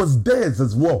revelation, it was theirs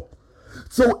as well.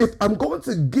 So if I'm going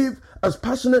to give as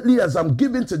passionately as I'm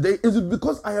giving today, is it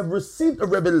because I have received a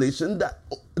revelation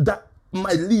that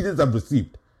my leaders have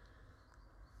received?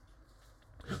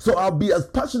 So I'll be as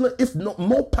passionate, if not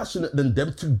more passionate than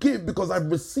them, to give because I've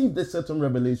received a certain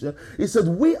revelation. He says,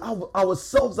 we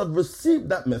ourselves have received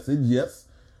that message, yes.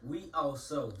 We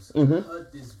ourselves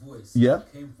heard this voice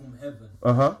that came from heaven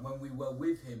when we were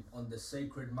with him on the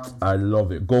sacred mountain. I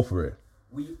love it. Go for it.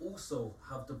 We also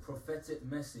have the prophetic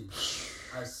message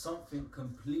as something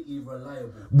completely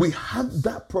reliable. We have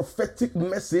that prophetic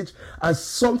message as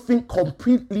something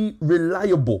completely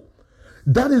reliable.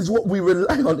 That is what we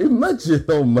rely on. Imagine,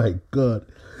 oh my God.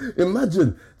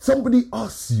 Imagine somebody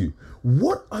asks you,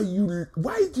 why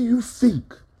do you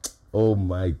think? Oh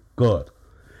my God.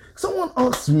 Someone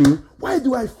asks me, why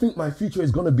do I think my future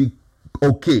is going to be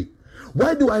okay?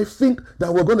 Why do I think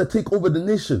that we're going to take over the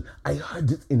nation? I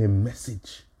heard it in a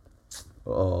message.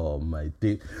 Oh my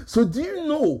day. So do you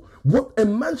know what a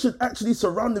man should actually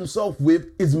surround himself with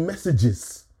is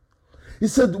messages? He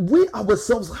said, we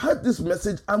ourselves heard this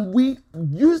message and we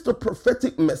used the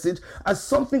prophetic message as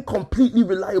something completely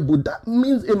reliable. That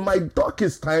means in my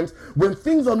darkest times, when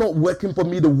things are not working for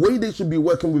me the way they should be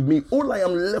working with me, all I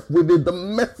am left with is the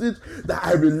message that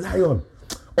I rely on.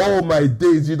 Oh my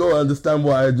days, you don't understand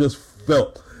what I just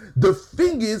felt. The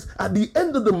thing is, at the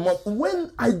end of the month,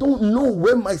 when I don't know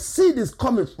where my seed is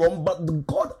coming from, but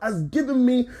God has given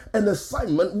me an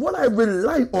assignment, what I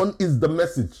rely on is the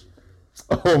message.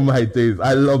 Oh my days,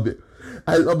 I love it.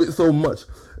 I love it so much.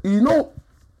 You know,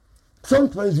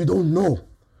 sometimes you don't know.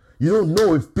 You don't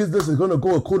know if business is going to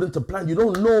go according to plan. You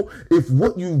don't know if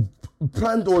what you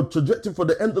planned or trajectory for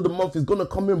the end of the month is going to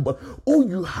come in, but all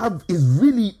you have is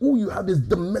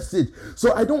the message.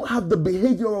 So I don't have the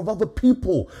behavior of other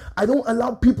people. I don't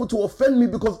allow people to offend me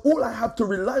because all I have to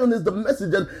rely on is the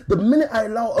message. And the minute I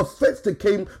allow offense to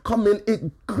come in,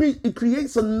 it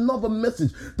creates another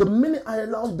message. The minute I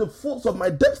allow the thoughts of my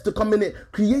depths to come in, it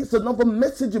creates another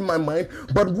message in my mind.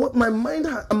 But what my mind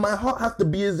and my heart have to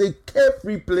be is a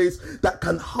carefree place that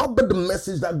can harbor the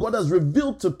message that God has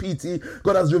revealed to PT,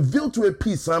 God has revealed to a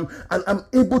PSAM, and I'm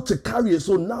able to carry it.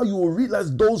 So now you will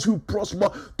realize those who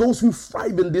prosper, those who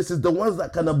thrive in this is the ones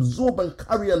that can absorb and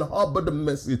carry and harbor the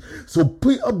message. So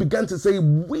Peter began to say,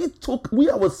 we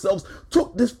ourselves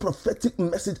took this prophetic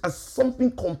message as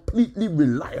something completely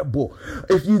reliable.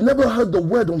 If you never heard the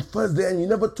word on Thursday and you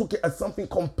never took it as something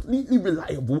completely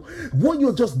reliable, what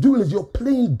you're just doing is you're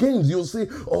playing games. You'll say,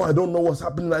 oh, I don't know what's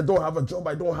happening. I don't have a job.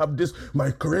 I don't have this.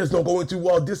 My career is not going too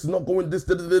well. This is not going this.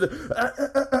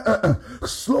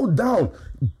 Slow down.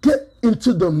 Get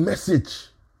into the message.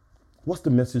 What's the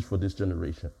message for this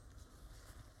generation?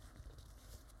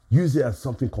 Use it as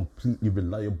something completely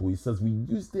reliable. He says we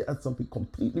used it as something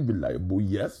completely reliable,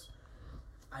 yes.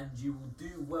 And you will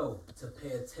do well to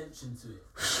pay attention to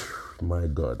it. My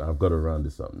God, I've got to round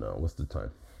this up now. What's the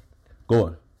time? Go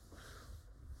on.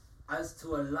 As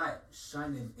to a light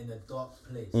shining in a dark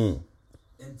place,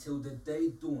 until the day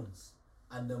dawns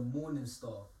and the morning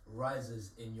star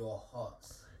rises in your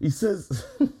hearts. He says,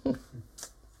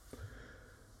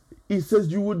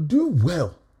 you will do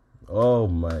well. Oh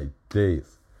my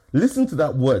days. Listen to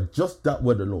that word, just that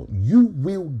word alone. You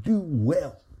will do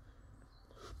well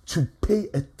to pay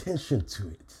attention to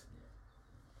it.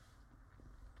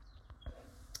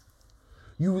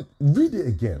 You read it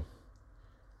again.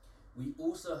 We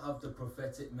also have the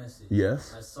prophetic message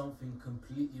as something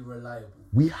completely reliable.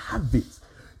 We have it.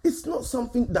 It's not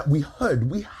something that we heard.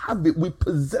 We have it. We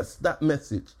possess that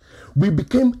message. We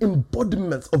became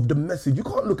embodiments of the message. You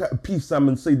can't look at a PSAM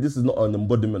and say this is not an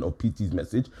embodiment of PT's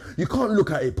message. You can't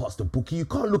look at a Pastor Bookie. You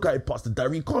can't look at a Pastor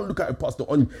Dari. You can't look at a Pastor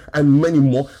Oni and many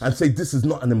more and say this is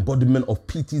not an embodiment of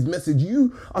PT's message.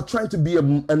 You are trying to be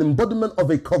an embodiment of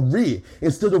a career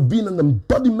instead of being an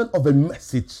embodiment of a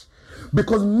message.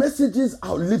 Because messages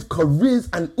outlive careers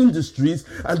and industries,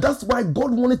 and that's why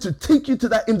God wanted to take you to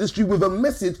that industry with a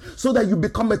message so that you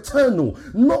become eternal.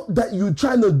 Not that you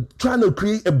trying to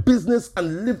create a business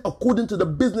and live according to the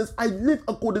business. I live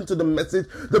according to the message.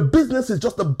 The business is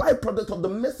just a byproduct of the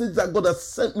message that God has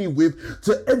sent me with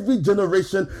to every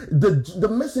generation. The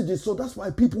messages, so that's why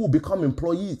people will become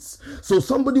employees. So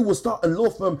somebody will start a law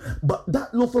firm, but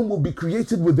that law firm will be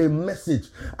created with a message,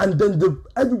 and then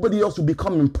everybody else will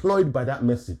become employed by that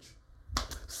message.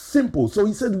 Simple. So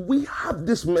he said, we have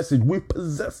this message, we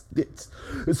possessed it.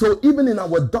 So even in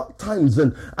our dark times,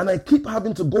 and I keep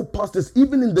having to go past this,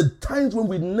 even in the times when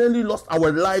we nearly lost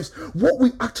our lives, what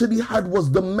we actually had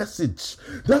was the message.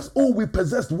 That's all we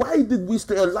possessed. Why did we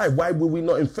stay alive? Why were we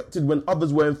not infected when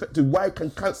others were infected? Why can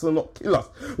cancer not kill us?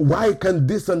 Why can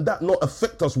this and that not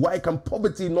affect us? Why can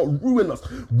poverty not ruin us?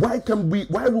 Why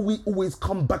will we always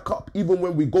come back up even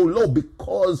when we go low?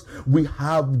 Because we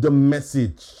have the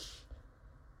message.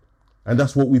 And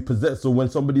that's what we possess. So when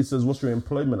somebody says, what's your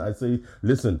employment? I say,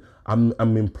 listen, I'm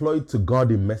employed to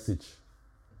guard a message.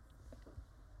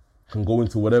 I can go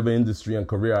into whatever industry and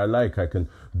career I like. I can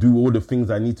do all the things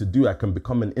I need to do. I can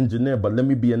become an engineer, but let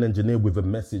me be an engineer with a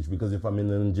message, because if I'm an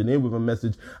engineer with a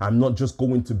message, I'm not just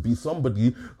going to be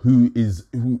somebody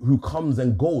who comes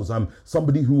and goes. I'm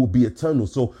somebody who will be eternal.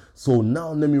 So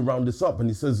now let me round this up. And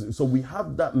he says, so we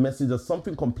have that message as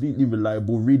something completely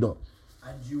reliable. Read on.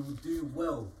 And you will do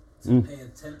well to pay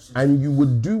attention. And you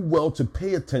would do well to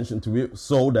pay attention to it,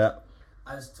 so that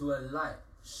as to a light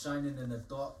shining in a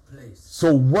dark place.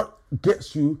 So what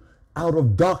gets you out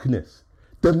of darkness?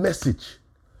 The message.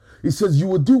 He says you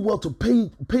will do well to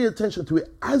pay attention to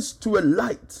it as to a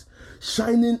light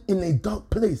shining in a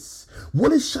dark place.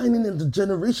 What is shining in the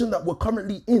generation that we're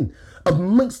currently in?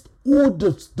 Amongst all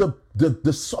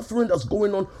the suffering that's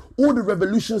going on, all the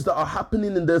revolutions that are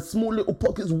happening in their small little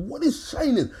pockets, what is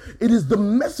shining? It is the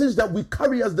message that we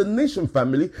carry as the nation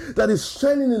family that is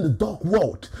shining in the dark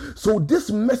world. So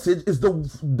this message is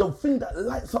the thing that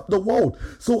lights up the world.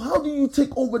 So how do you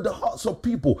take over the hearts of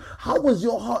people? How was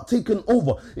your heart taken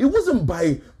over? It wasn't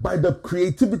by the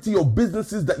creativity of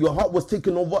businesses that your heart was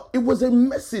taken over. It was a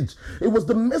message. It was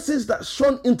the message that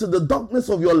shone into the darkness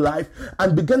of your life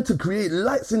and began to create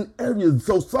lights in areas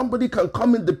so somebody can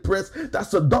come in depressed.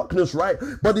 That's the darkness, right?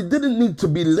 But it didn't need to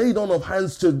be laid on of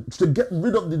hands to get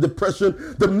rid of the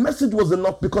depression. The message was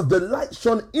enough because the light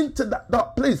shone into that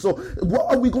dark place. So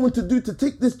what are we going to do to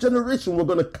take this generation? We're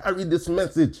going to carry this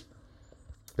message.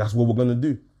 That's what we're going to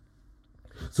do.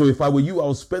 So if I were you, I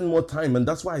would spend more time. And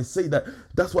that's why I say that.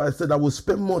 That's why I said I would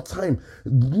spend more time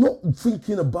not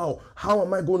thinking about how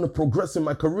am I going to progress in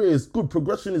my career. It's good.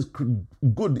 Progression is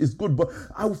good. It's good. But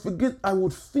I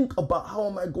would think about how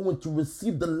am I going to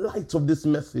receive the light of this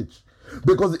message.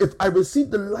 Because if I receive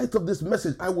the light of this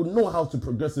message, I will know how to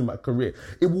progress in my career.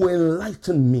 It will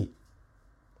enlighten me.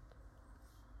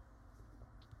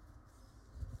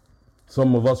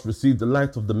 Some of us receive the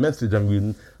light of the message and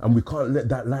we can't let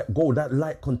that light go. That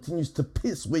light continues to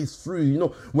pierce ways through. You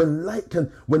know, when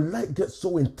light gets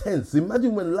so intense,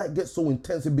 imagine when light gets so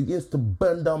intense, it begins to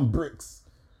burn down bricks.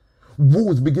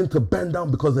 Walls begin to burn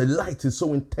down because the light is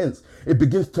so intense. It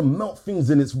begins to melt things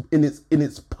in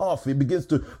its path. It begins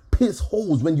to pierce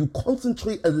holes. When you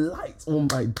concentrate a light, oh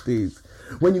my days,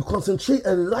 when you concentrate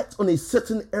a light on a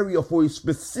certain area for a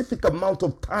specific amount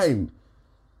of time,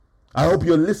 I hope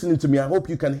you're listening to me. I hope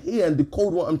you can hear and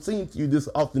decode what I'm saying to you this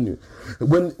afternoon.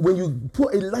 When you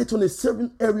put a light on a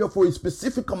certain area for a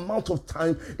specific amount of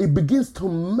time, it begins to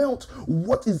melt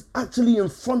what is actually in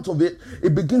front of it.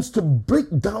 It begins to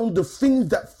break down the things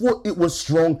that thought it was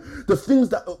strong. The things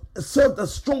that served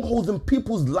as strongholds in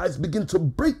people's lives begin to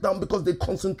break down because they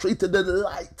concentrated the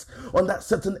light on that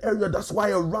certain area. That's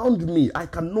why around me, I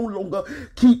can no longer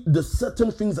keep the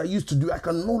certain things I used to do. I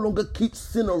can no longer keep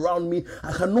sin around me.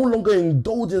 I can no longer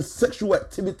indulge in sexual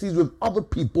activities with other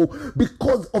people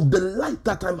because of the light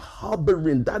that I'm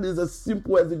harboring. That is as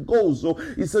simple as it goes. So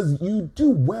he says you do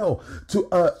well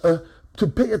to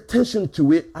pay attention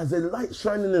to it as a light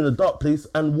shining in a dark place,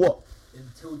 and what?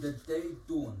 Until the day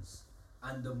dawns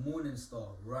and the morning star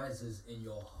rises in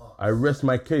your heart. I rest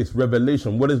my case.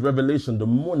 Revelation. What is revelation? The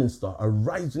morning star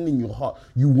arising in your heart.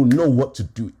 You will know what to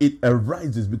do. It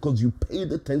arises because you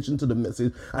paid attention to the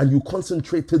message and you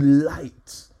concentrated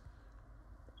light.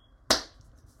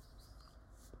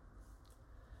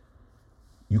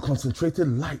 You concentrated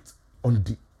light on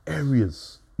the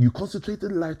areas. You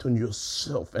concentrated light on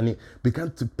yourself, and it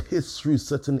began to pierce through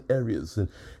certain areas. And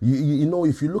you know,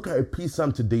 if you look at a peace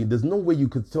psalm today, there's no way you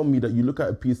could tell me that you look at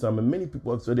a peace psalm, and many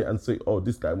people have said it and say, oh,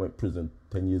 this guy went to prison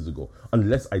 10 years ago.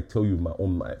 Unless I tell you my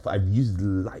own life. I've used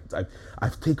light.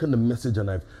 I've taken the message and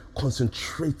I've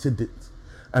concentrated it.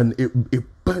 And it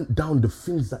burnt down the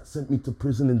things that sent me to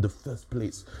prison in the first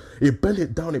place. It burnt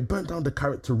it down. It burnt down the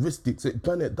characteristics. It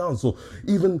burnt it down. So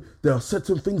even there are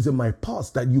certain things in my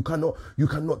past that you cannot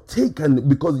take, and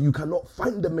because you cannot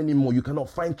find them anymore. You cannot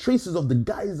find traces of the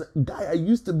guy I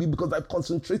used to be because I've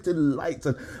concentrated light.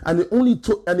 And it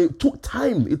took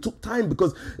time. It took time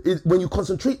because when you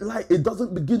concentrate light, it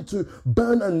doesn't begin to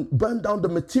burn down the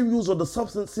materials or the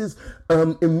substances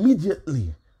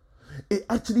immediately. It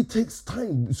actually takes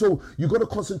time. So you got to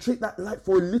concentrate that light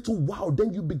for a little while.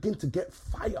 Then you begin to get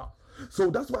fire.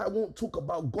 So that's why I won't talk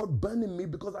about God burning me,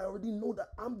 because I already know that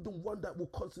I'm the one that will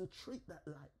concentrate that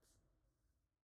light.